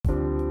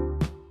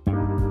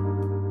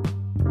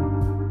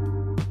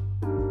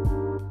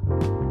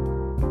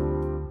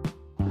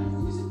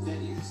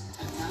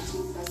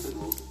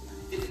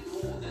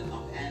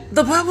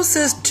The Bible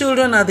says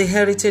children are the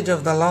heritage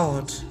of the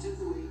Lord,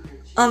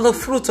 and the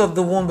fruit of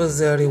the womb is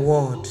their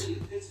reward.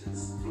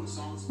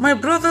 My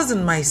brothers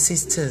and my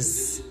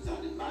sisters,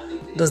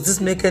 does this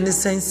make any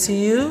sense to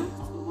you?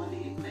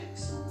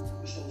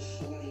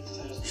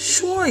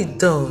 Sure it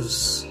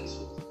does.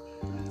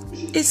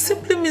 It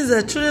simply means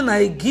that children are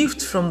a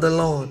gift from the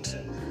Lord.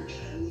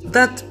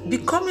 That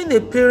becoming a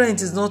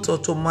parent is not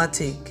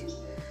automatic.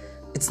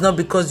 It's not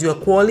because you are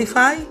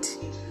qualified.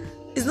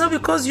 It's not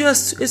because you are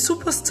a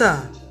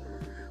superstar.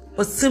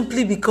 But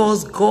simply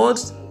because God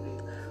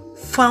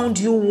found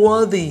you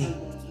worthy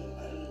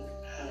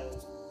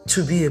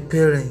to be a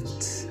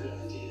parent.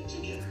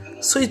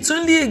 So it's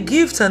only a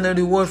gift and a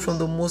reward from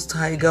the Most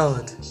High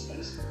God.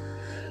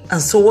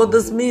 And so what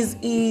this means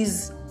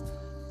is,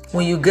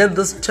 when you get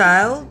this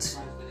child,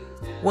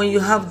 when you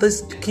have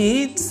these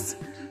kids,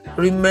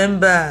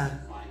 remember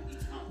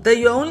that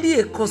you're only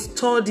a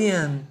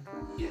custodian,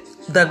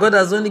 that God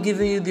has only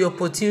given you the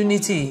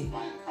opportunity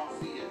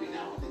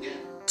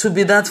to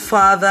be that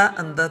father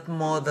and that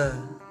mother.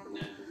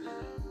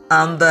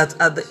 And that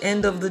at the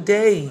end of the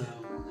day,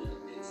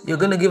 you're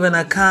going to give an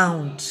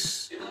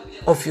account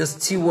of your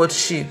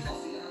stewardship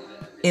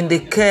in the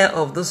care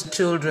of those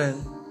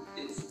children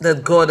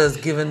that God has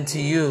given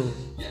to you.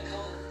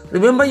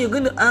 Remember, you're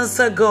going to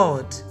answer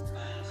God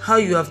how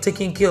you have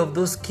taken care of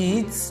those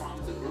kids.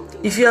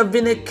 If you have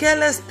been a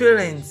careless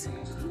parent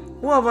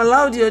who have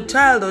allowed your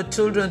child or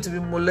children to be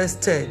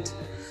molested,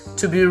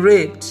 to be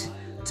raped,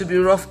 to be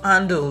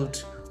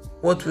rough-handled,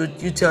 what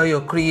would you tell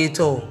your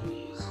Creator?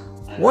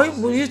 What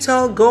will you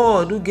tell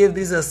God who gave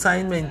this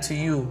assignment to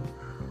you?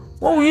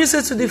 What will you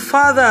say to the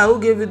Father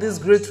who gave you this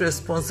great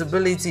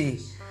responsibility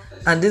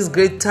and this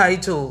great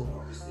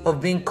title of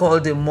being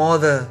called a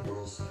mother?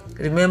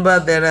 Remember,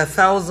 there are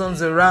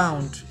thousands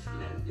around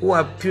who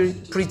are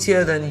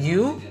prettier than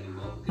you,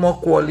 more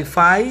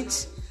qualified,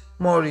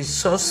 more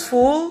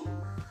resourceful,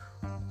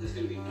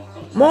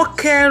 more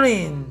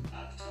caring,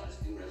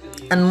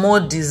 and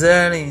more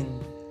deserving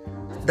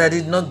that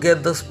did not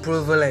get this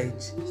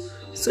privilege.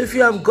 So if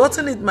you have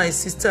gotten it, my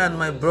sister and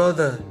my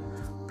brother,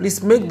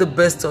 please make the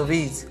best of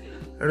it.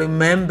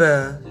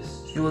 Remember,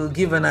 you will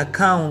give an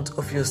account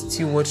of your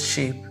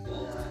stewardship.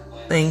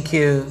 Thank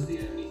you.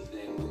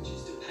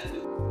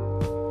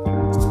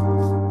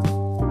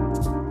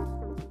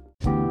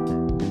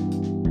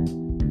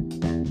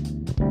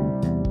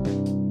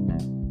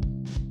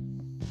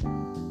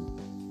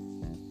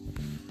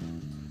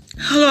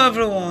 Hello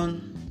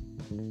everyone.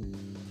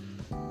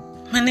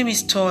 My name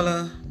is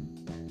Tola.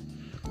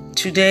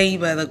 Today,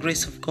 by the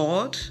grace of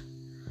God,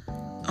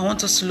 I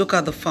want us to look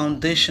at the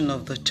foundation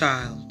of the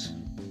child.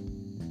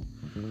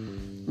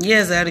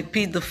 Yes, I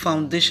repeat, the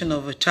foundation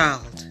of a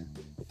child.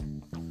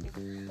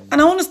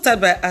 And I want to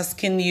start by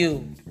asking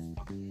you,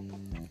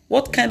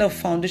 what kind of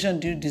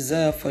foundation do you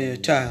desire for your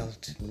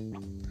child?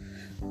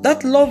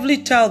 That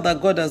lovely child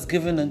that God has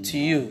given unto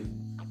you.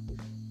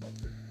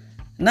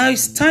 Now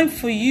it's time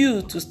for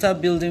you to start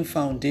building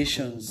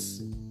foundations.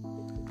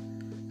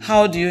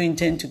 How do you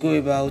intend to go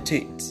about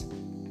it?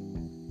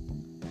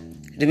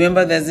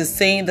 Remember, there's a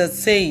saying that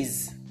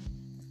says,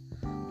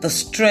 the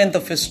strength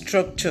of a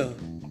structure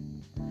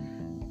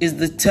is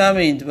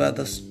determined by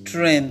the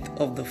strength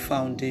of the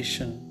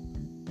foundation.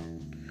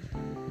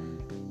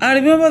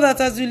 And remember that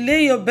as you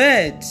lay your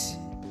bed,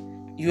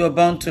 you are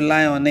bound to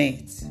lie on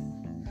it.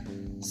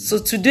 So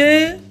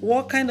today,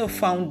 what kind of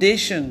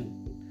foundation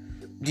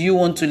do you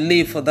want to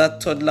lay for that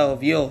toddler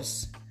of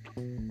yours?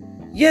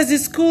 Yes,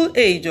 it's school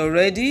age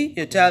already.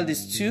 Your child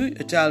is 2,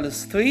 your child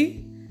is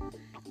 3.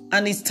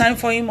 And it's time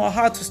for him or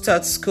her to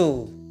start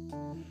school.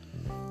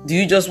 Do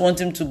you just want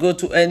him to go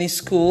to any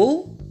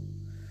school?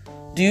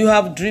 Do you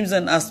have dreams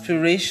and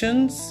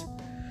aspirations?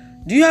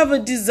 Do you have a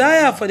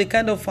desire for the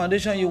kind of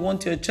foundation you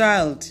want your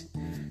child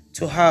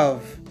to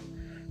have?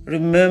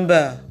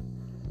 Remember,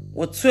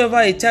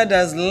 whatsoever a child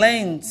has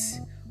learned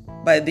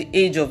by the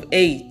age of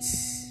 8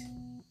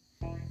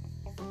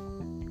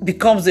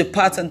 becomes a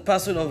part and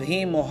parcel of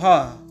him or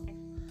her.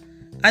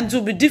 And it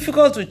will be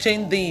difficult to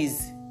change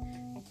these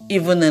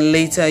even in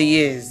later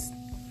years.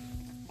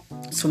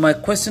 So my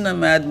question and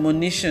my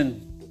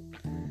admonition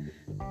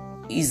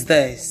is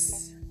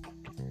this: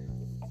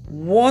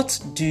 what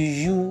do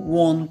you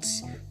want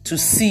to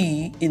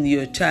see in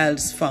your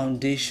child's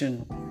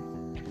foundation?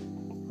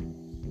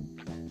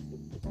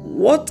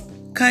 What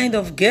kind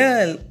of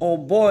girl or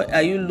boy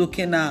are you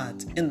looking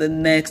at in the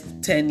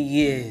next 10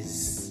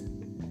 years?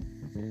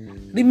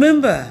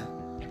 Remember,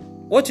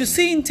 what you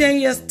see in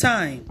 10 years'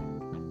 time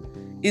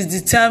is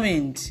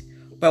determined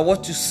by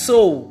what you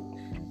sow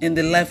in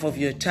the life of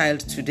your child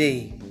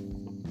today.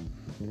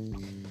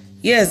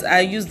 Yes,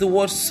 I use the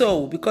word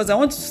sow because I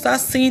want to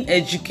start seeing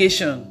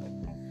education,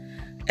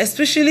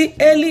 especially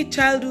early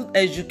childhood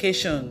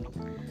education,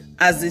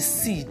 as a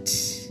seed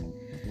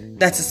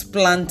that is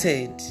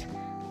planted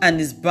and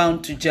is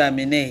bound to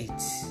germinate.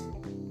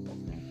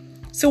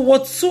 So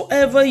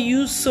whatsoever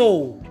you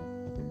sow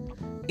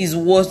is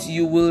what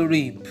you will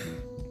reap.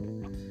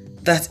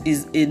 That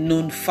is a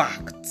known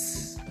fact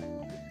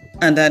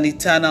and an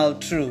eternal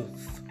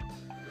truth.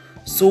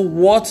 So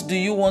what do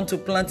you want to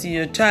plant in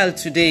your child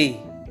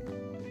today?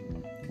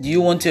 Do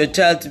you want your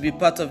child to be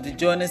part of the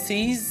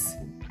Jonases?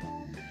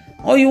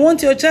 Or you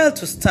want your child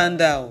to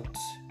stand out?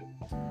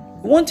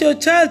 You want your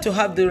child to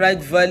have the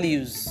right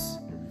values.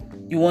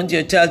 You want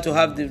your child to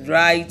have the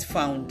right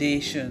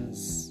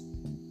foundations.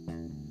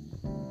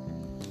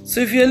 So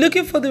if you're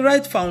looking for the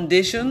right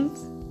foundations,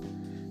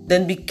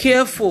 then be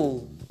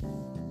careful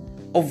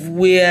of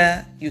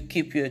where you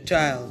keep your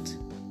child.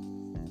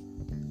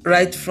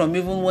 Right from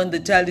even when the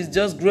child is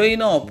just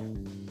growing up.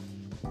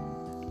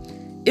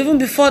 Even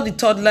before the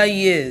toddler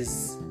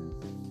years.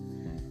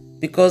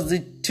 Because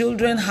the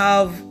children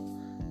have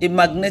a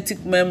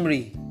magnetic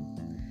memory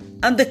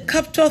and they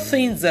capture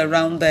things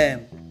around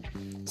them.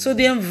 So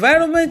the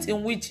environment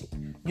in which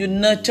you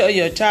nurture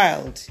your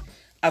child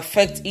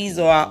affects his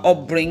or her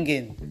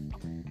upbringing.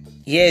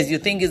 Yes, you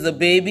think he's a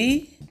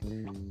baby?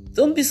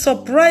 Don't be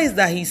surprised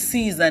that he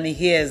sees and he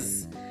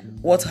hears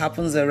what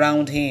happens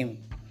around him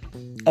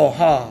or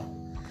her.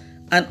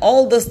 And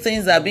all those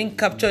things are being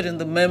captured in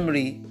the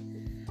memory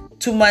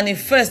to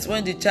manifest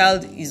when the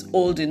child is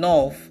old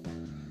enough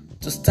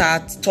to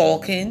start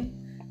talking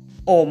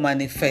or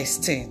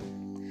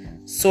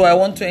manifesting. So I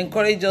want to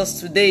encourage us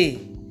today,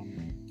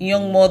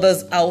 young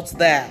mothers out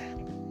there,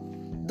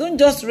 don't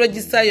just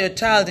register your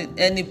child in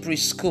any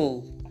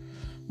preschool.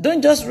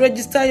 Don't just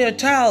register your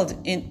child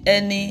in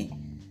any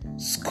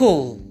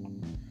school.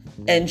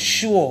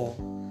 Ensure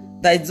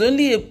that it's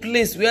only a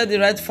place where the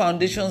right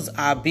foundations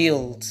are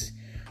built,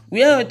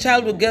 where your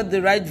child will get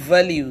the right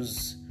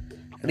values.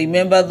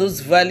 Remember,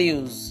 those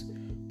values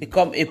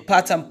become a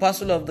part and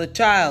parcel of the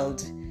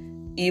child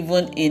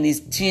even in his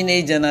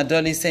teenage and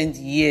adolescent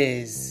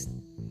years.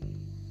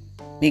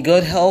 May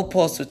God help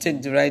us to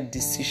take the right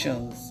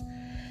decisions.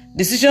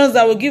 Decisions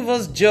that will give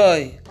us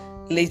joy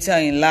later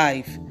in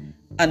life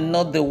and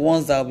not the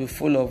ones that will be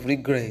full of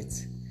regret.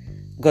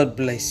 God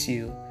bless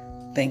you.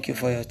 Thank you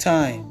for your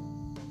time.